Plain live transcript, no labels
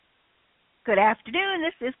Good afternoon.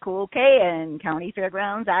 This is Cool K and County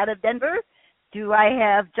Fairgrounds out of Denver. Do I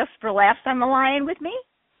have Just for Laughs on the line with me?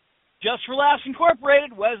 Just for Laughs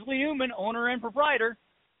Incorporated, Wesley Newman, owner and proprietor.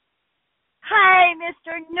 Hi,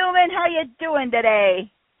 Mr. Newman. How you doing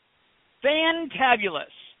today? Fantabulous,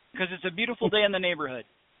 because it's a beautiful day in the neighborhood.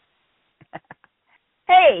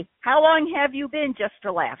 Hey, how long have you been Just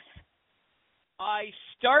for Laughs? I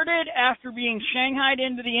started after being shanghaied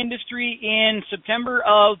into the industry in September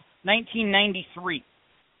of 1993.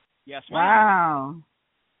 Yes, ma'am. Wow.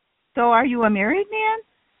 So are you a married man?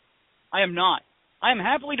 I am not. I am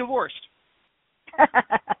happily divorced.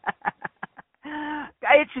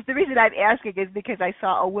 It's just the reason I'm asking is because I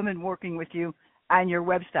saw a woman working with you on your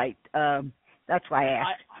website. That's why I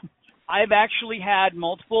asked. I've actually had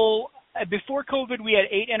multiple. Before COVID, we had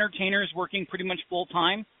 8 entertainers working pretty much full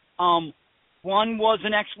time. One was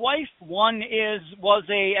an ex-wife. One was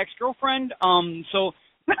a ex-girlfriend. So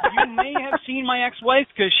you may have seen my ex-wife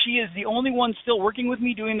because she is the only one still working with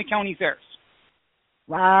me doing the county fairs.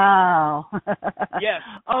 Wow. Yes.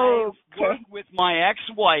 Oh, I work with my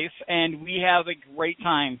ex-wife, and we have a great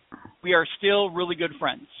time. We are still really good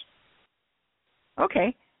friends.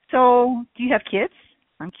 Okay. So do you have kids?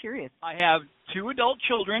 I'm curious. I have 2 adult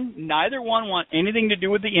children. Neither one want anything to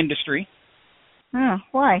do with the industry.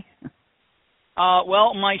 Why?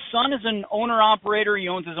 Well, my son is an owner-operator. He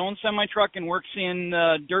owns his own semi-truck and works in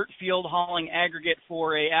the dirt field hauling aggregate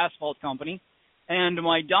for a asphalt company. And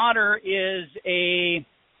my daughter is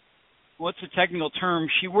what's the technical term?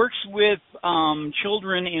 She works with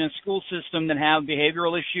children in a school system that have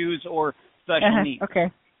behavioral issues or special needs.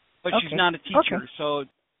 Okay. But she's not a teacher, so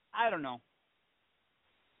I don't know.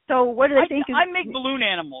 So what do they think? I make balloon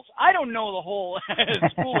animals. I don't know the whole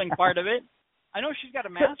schooling part of it. I know she's got a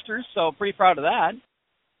master's, so pretty proud of that.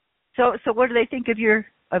 So what do they think of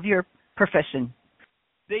your profession?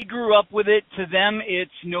 They grew up with it. To them,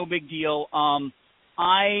 it's no big deal.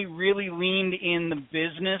 I really leaned in the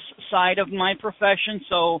business side of my profession,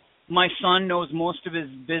 so my son knows most of his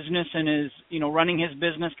business and is, running his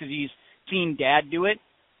business because he's seen Dad do it.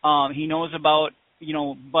 He knows about,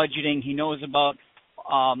 budgeting. He knows about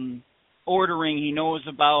ordering. He knows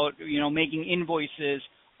about, making invoices.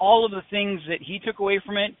 All of the things that he took away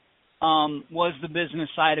from it was the business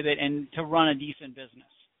side of it and to run a decent business.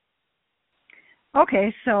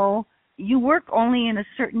 Okay, so you work only in a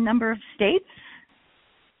certain number of states?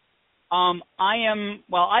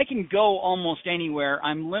 I can go almost anywhere.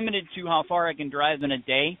 I'm limited to how far I can drive in a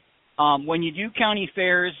day. When you do county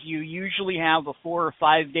fairs, you usually have a 4 or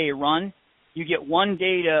 5 day run. You get 1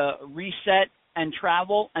 day to reset and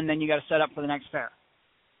travel, and then you got to set up for the next fair.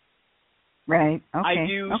 Right. Okay. I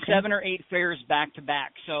do 7 or 8 fairs back to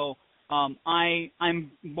back. So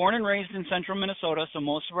I'm born and raised in central Minnesota, so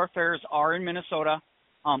most of our fairs are in Minnesota.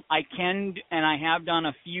 I can and I have done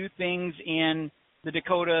a few things in the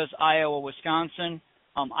Dakotas, Iowa, Wisconsin.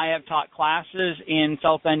 I have taught classes in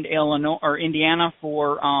South Bend, Illinois, or Indiana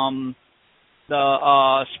for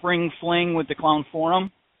the Spring Fling with the Clown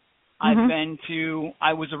Forum. Mm-hmm.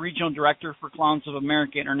 I was a regional director for Clowns of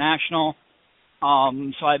America International.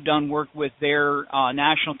 So I've done work with their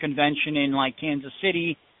national convention in like Kansas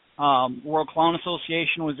City. World Clown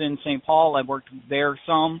Association was in St. Paul. I worked there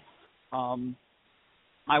some.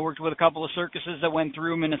 I worked with a couple of circuses that went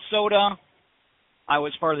through Minnesota. I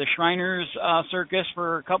was part of the Shriners Circus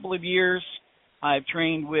for a couple of years. I've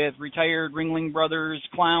trained with retired Ringling Brothers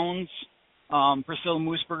clowns. Priscilla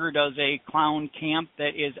Moosberger does a clown camp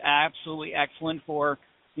that is absolutely excellent for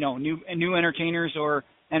new entertainers or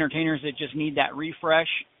entertainers that just need that refresh.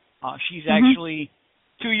 She's actually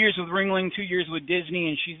 2 years with Ringling, 2 years with Disney,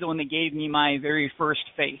 and she's the one that gave me my very first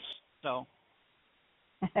face. So.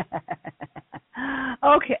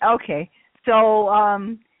 Okay. So,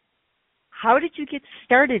 how did you get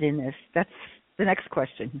started in this? That's the next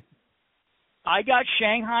question. I got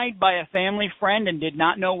shanghaied by a family friend and did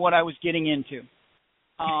not know what I was getting into.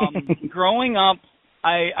 Growing up,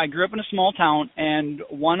 I grew up in a small town, and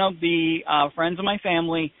one of the friends of my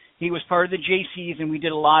family, he was part of the JCs, and we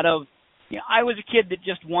did a lot of, I was a kid that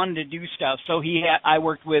just wanted to do stuff, so I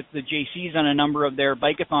worked with the JCs on a number of their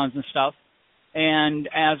bike-a-thons and stuff, and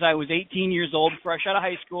as I was 18 years old, fresh out of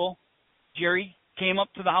high school, Jerry came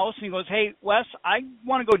up to the house, and he goes, "Hey, Wes, I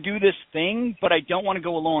want to go do this thing, but I don't want to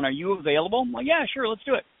go alone. Are you available?" I'm like, "Yeah, sure, let's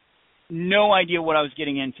do it." No idea what I was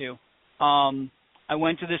getting into. I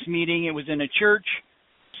went to this meeting. It was in a church.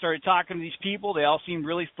 Started talking to these people. They all seemed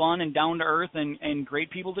really fun and down to earth and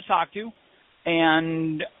great people to talk to.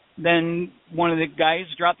 And then one of the guys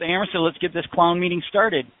dropped the hammer and said, "Let's get this clown meeting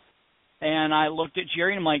started." And I looked at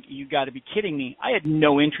Jerry and I'm like, "You got to be kidding me." I had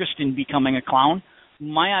no interest in becoming a clown,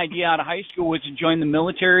 my idea out of high school was to join the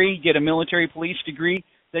military, get a military police degree,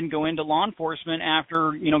 then go into law enforcement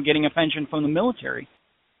after, getting a pension from the military.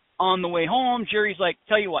 On the way home, Jerry's like,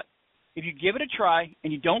 tell you what, if you give it a try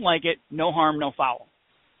and you don't like it, no harm, no foul.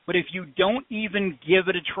 But if you don't even give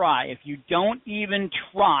it a try, if you don't even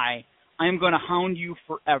try, I'm going to hound you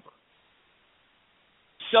forever.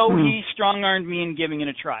 So he strong-armed me in giving it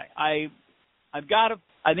a try. I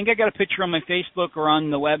think I got a picture on my Facebook or on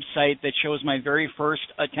the website that shows my very first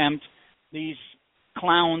attempt. These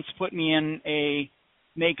clowns put me in a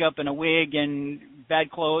makeup and a wig and bad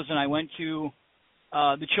clothes, and I went to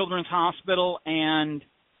the Children's Hospital, and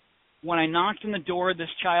when I knocked on the door of this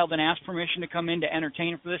child and asked permission to come in to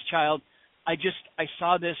entertain for this child, I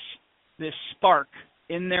saw this spark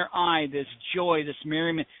in their eye, this joy, this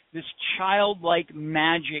merriment, this childlike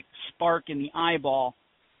magic spark in the eyeball,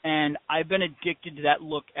 and I've been addicted to that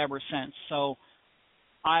look ever since. So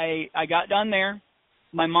I got done there.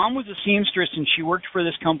 My mom was a seamstress, and she worked for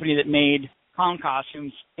this company that made clown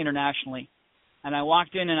costumes internationally. And I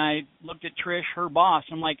walked in, and I looked at Trish, her boss.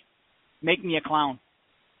 I'm like, make me a clown.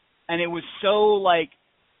 And it was so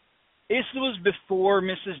this was before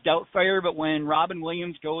Mrs. Doubtfire, but when Robin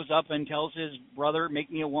Williams goes up and tells his brother,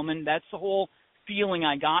 make me a woman, that's the whole feeling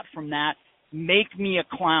I got from that. Make me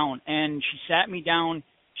a clown. And she sat me down.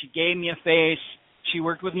 She gave me a face. She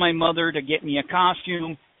worked with my mother to get me a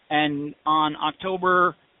costume. And on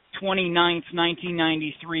October 29th,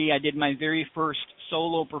 1993, I did my very first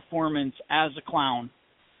solo performance as a clown.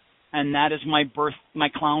 And that is my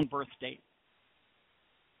clown birth date.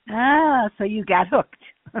 Ah, so you got hooked.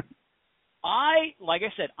 Like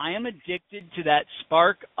I said, I am addicted to that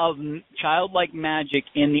spark of childlike magic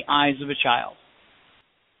in the eyes of a child.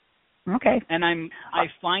 Okay. And I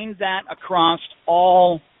find that across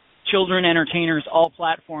all children entertainers, all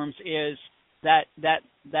platforms, is that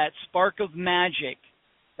spark of magic,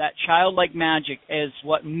 that childlike magic, is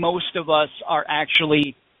what most of us are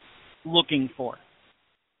actually looking for.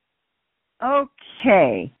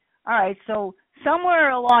 Okay. All right. So somewhere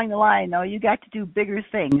along the line, though, you got to do bigger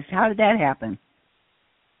things. How did that happen?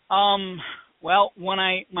 Well, when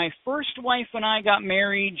my first wife and I got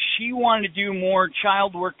married, she wanted to do more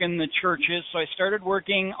child work in the churches, so I started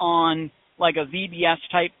working on like a VBS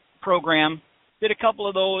type program. Did a couple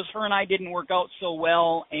of those. Her and I didn't work out so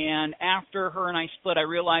well, and after her and I split, I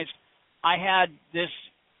realized I had this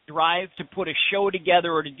drive to put a show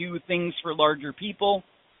together or to do things for larger people.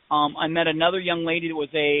 I met another young lady that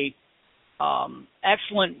was a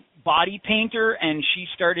excellent body painter, and she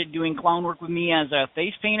started doing clown work with me as a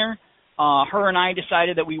face painter. Her and I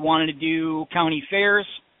decided that we wanted to do county fairs.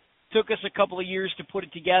 Took us a couple of years to put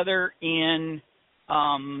it together. In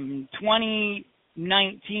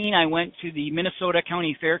 2019, I went to the Minnesota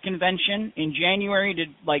County Fair Convention in January. Did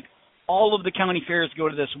all of the county fairs go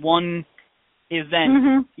to this one event.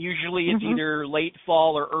 Mm-hmm. Usually it's either late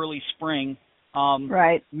fall or early spring.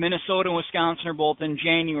 Right. Minnesota and Wisconsin are both in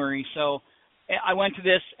January. So I went to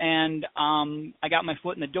this, and I got my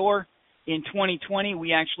foot in the door. In 2020,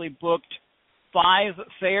 we actually booked 5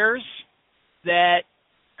 fairs that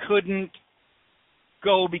couldn't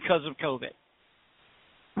go because of COVID.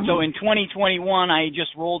 Mm-hmm. So in 2021, I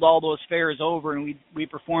just rolled all those fairs over, and we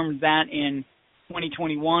performed that in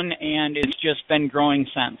 2021, and it's just been growing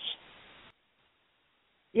since.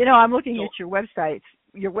 I'm looking at your websites,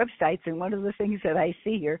 and one of the things that I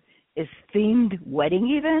see here is themed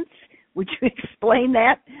wedding events. Would you explain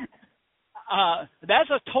that? That's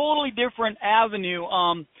a totally different avenue.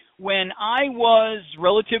 When I was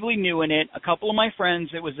relatively new in it, a couple of my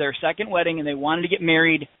friends, it was their second wedding, and they wanted to get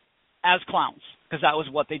married as clowns, because that was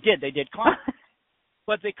what they did. They did clowns.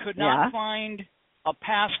 But they could not find a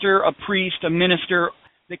pastor, a priest, a minister.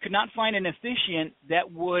 They could not find an officiant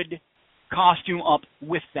that would costume up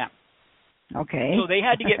with them. Okay. So they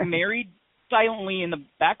had to get married silently in the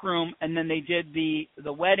back room, and then they did the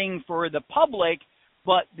wedding for the public,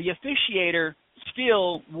 but the officiator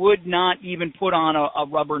still would not even put on a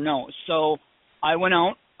rubber nose. So I went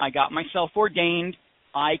out, I got myself ordained.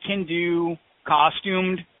 I can do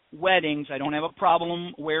costumed weddings. I don't have a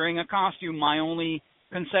problem wearing a costume. My only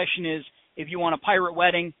concession is if you want a pirate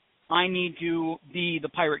wedding, I need to be the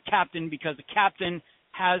pirate captain, because the captain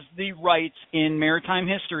has the rights in maritime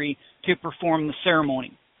history to perform the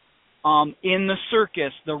ceremony. In the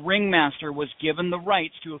circus, the ringmaster was given the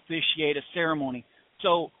rights to officiate a ceremony.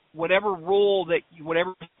 So whatever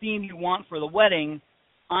theme you want for the wedding,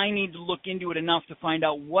 I need to look into it enough to find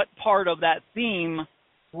out what part of that theme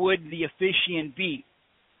would the officiant be.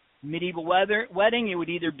 Medieval wedding, it would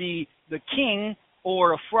either be the king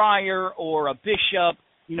or a friar or a bishop,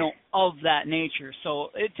 of that nature. So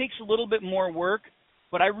it takes a little bit more work,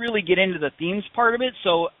 but I really get into the themes part of it,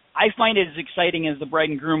 so I find it as exciting as the bride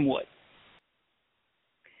and groom would.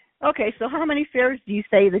 Okay, so how many fairs do you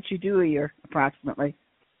say that you do a year, approximately?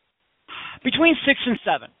 Between 6 and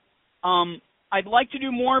 7. I'd like to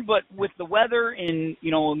do more, but with the weather in,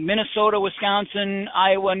 Minnesota, Wisconsin,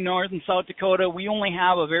 Iowa, North and South Dakota, we only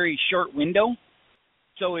have a very short window.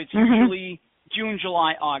 So it's usually June,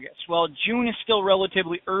 July, August. Well, June is still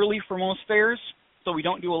relatively early for most fairs, so we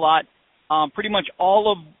don't do a lot. Pretty much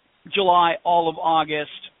all of July, all of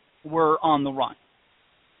August, we're on the run.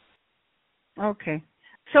 Okay.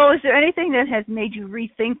 So is there anything that has made you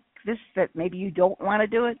rethink this, that maybe you don't want to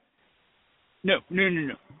do it? No.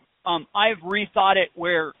 I've rethought it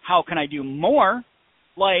where, how can I do more?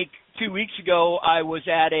 Like 2 weeks ago, I was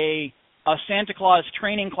at a Santa Claus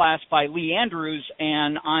training class by Lee Andrews,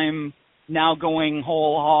 and I'm now going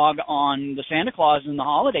whole hog on the Santa Claus and the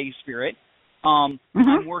holiday spirit. I'm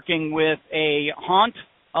working with a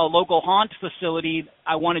local haunt facility.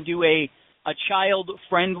 I want to do a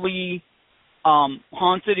child-friendly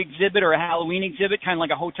haunted exhibit or a Halloween exhibit, kind of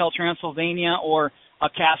like a Hotel Transylvania or a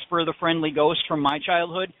Casper the Friendly Ghost from my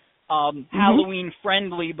childhood. Halloween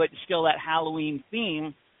friendly, but still that Halloween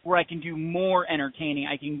theme where I can do more entertaining.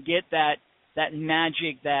 I can get that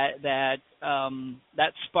magic, that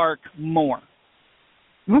spark more.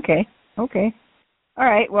 Okay. All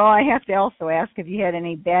right. Well, I have to also ask if you had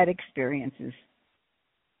any bad experiences.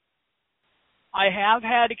 I have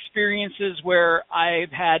had experiences where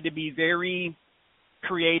I've had to be very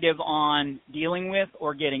creative on dealing with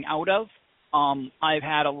or getting out of. I've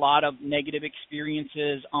had a lot of negative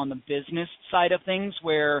experiences on the business side of things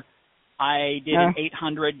where I did an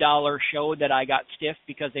 $800 show that I got stiffed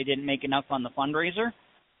because they didn't make enough on the fundraiser.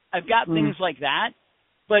 I've got things like that,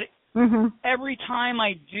 but every time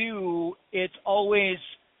I do, it's always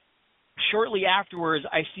shortly afterwards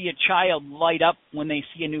I see a child light up when they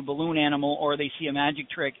see a new balloon animal or they see a magic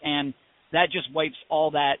trick, and that just wipes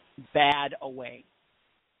all that bad away.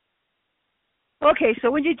 Okay, so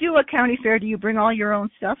when you do a county fair, do you bring all your own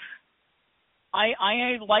stuff?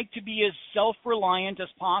 I like to be as self-reliant as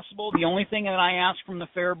possible. The only thing that I ask from the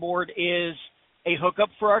fair board is a hookup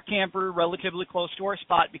for our camper relatively close to our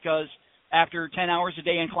spot, because after 10 hours a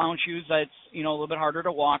day in clown shoes, that's a little bit harder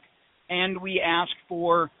to walk. And we ask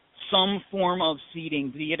for some form of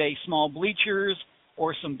seating, be it a small bleachers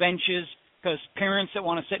or some benches, because parents that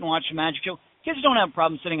want to sit and watch the magic show, kids don't have a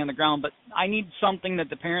problem sitting on the ground, but I need something that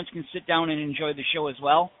the parents can sit down and enjoy the show as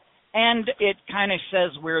well. And it kind of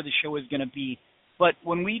says where the show is going to be. But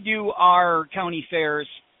when we do our county fairs,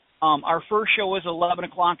 our first show is 11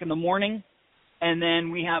 o'clock in the morning, and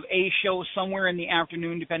then we have a show somewhere in the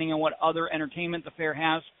afternoon, depending on what other entertainment the fair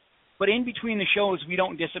has. But in between the shows, we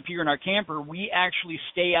don't disappear in our camper. We actually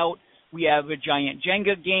stay out. We have a giant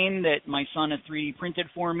Jenga game that my son has 3D printed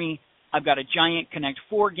for me. I've got a giant Connect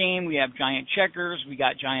 4 game. We have giant checkers. We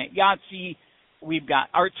got giant Yahtzee. We've got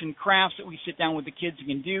arts and crafts that we sit down with the kids and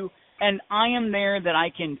can do. And I am there that I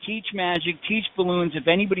can teach magic, teach balloons. If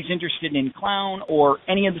anybody's interested in clown or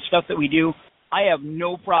any of the stuff that we do, I have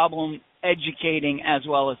no problem educating as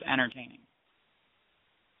well as entertaining.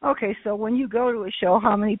 Okay, so when you go to a show,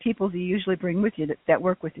 how many people do you usually bring with you that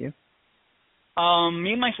work with you?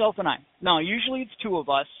 Me, myself, and I. No, usually it's two of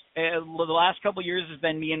us. The last couple of years has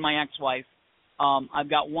been me and my ex-wife. I've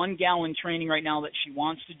got one gal in training right now that she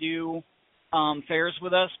wants to do fairs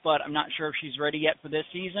with us, but I'm not sure if she's ready yet for this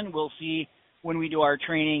season. We'll see when we do our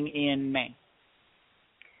training in May.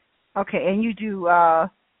 Okay, and you do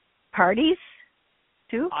parties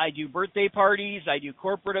too? I do birthday parties. I do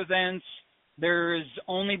corporate events. There's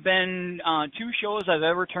only been 2 shows I've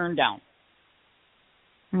ever turned down.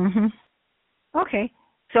 Okay.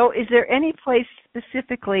 So is there any place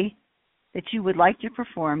specifically that you would like to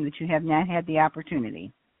perform that you have not had the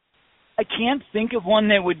opportunity? I can't think of one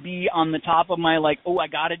that would be on the top of my, I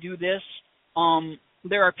got to do this.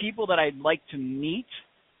 There are people that I'd like to meet.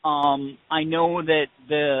 I know that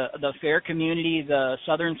the fair community, the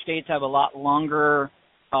southern states, have a lot longer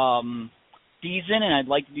season, and I'd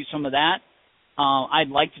like to do some of that. I'd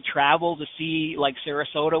like to travel to see,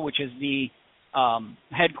 Sarasota, which is the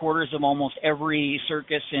headquarters of almost every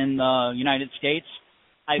circus in the United States.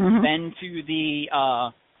 I've been to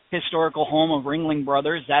the historical home of Ringling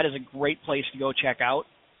Brothers. That is a great place to go check out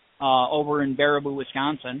over in Baraboo,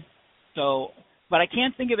 Wisconsin. But I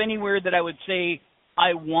can't think of anywhere that I would say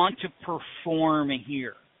I want to perform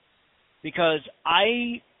here, because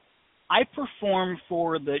I perform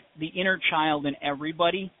for the inner child in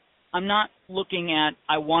everybody. I'm not looking at,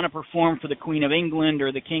 I want to perform for the Queen of England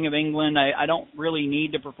or the King of England. I don't really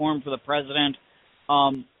need to perform for the president.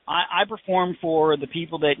 I perform for the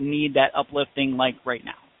people that need that uplifting, like right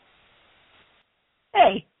now.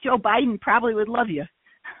 Hey, Joe Biden probably would love you.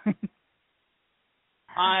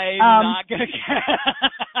 I'm not gonna.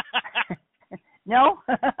 No?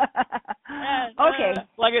 Okay.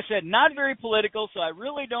 Like I said, not very political, so I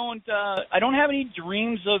really don't. I don't have any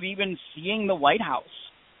dreams of even seeing the White House.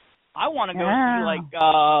 I want to go see like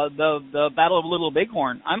the Battle of Little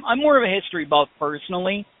Bighorn. I'm more of a history buff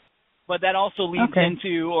personally, but that also leads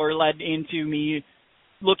into or led into me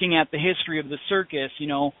looking at the history of the circus. You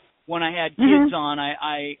know, when I had kids on,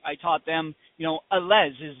 I taught them. You know,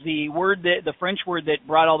 alez is the French word that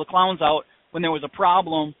brought all the clowns out when there was a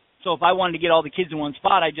problem. So if I wanted to get all the kids in one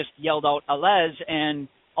spot, I just yelled out alez, and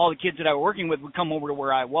all the kids that I was working with would come over to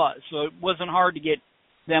where I was. So it wasn't hard to get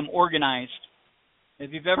them organized.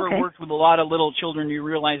 If you've ever worked with a lot of little children, you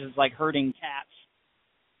realize it's like herding cats.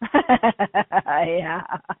 Yeah.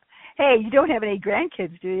 Hey, you don't have any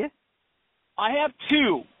grandkids, do you? I have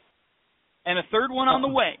 2, and a third one on the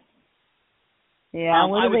way. Yeah, I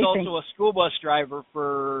was also a school bus driver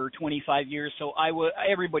for 25 years, so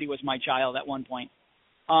everybody was my child at one point.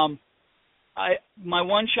 My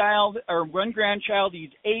one grandchild,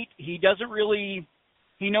 he's 8. He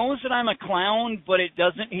knows that I'm a clown, but it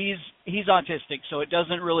doesn't. He's autistic, so it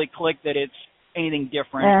doesn't really click that it's anything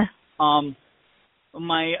different.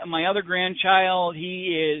 My other grandchild,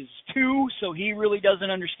 he is 2, so he really doesn't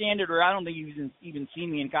understand it, or I don't think he's even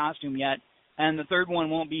seen me in costume yet. And the third one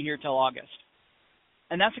won't be here till August.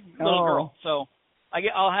 And that's a little girl, so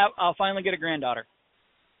I'll finally get a granddaughter.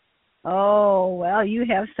 Oh, well, you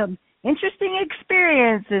have some interesting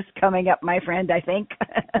experiences coming up, my friend, I think.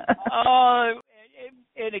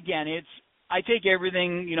 And again, I take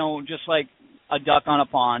everything, just like a duck on a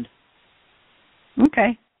pond.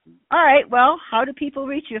 Okay. All right. Well, how do people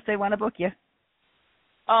reach you if they want to book you?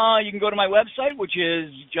 You can go to my website, which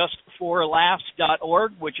is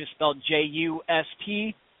justforlaughs.org, which is spelled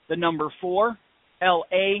JUST, the number 4,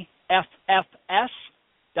 LAFFS.org.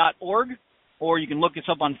 Or you can look us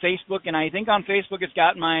up on Facebook, and I think on Facebook it's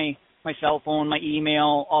got my cell phone, my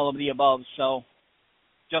email, all of the above. So,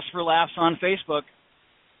 Just for Laughs on Facebook.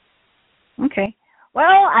 Okay.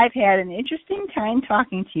 Well, I've had an interesting time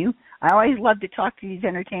talking to you. I always love to talk to these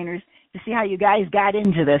entertainers to see how you guys got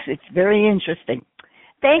into this. It's very interesting.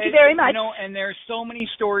 Thank you very much. And there's so many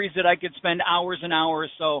stories that I could spend hours and hours.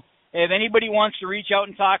 So if anybody wants to reach out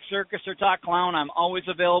and talk circus or talk clown, I'm always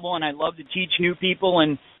available, and I love to teach new people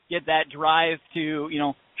and get that drive to,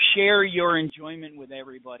 share your enjoyment with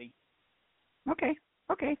everybody. Okay.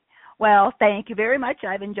 Well, thank you very much.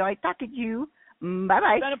 I've enjoyed talking to you.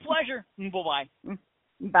 Bye-bye. It's been a pleasure. Bye-bye.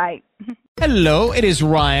 Bye. Hello, it is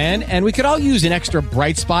Ryan, and we could all use an extra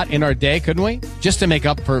bright spot in our day, couldn't we? Just to make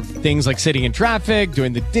up for things like sitting in traffic,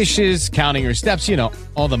 doing the dishes, counting your steps,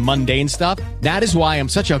 all the mundane stuff. That is why I'm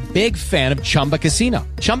such a big fan of Chumba Casino.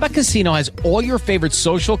 Chumba Casino has all your favorite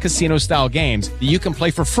social casino-style games that you can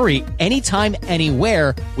play for free anytime,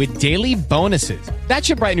 anywhere with daily bonuses. That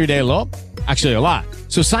should brighten your day a little. Actually, a lot.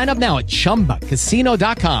 So sign up now at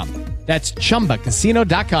ChumbaCasino.com. That's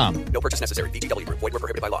ChumbaCasino.com. No purchase necessary. VGW Group. Void where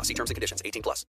prohibited by law. See terms and conditions. 18+.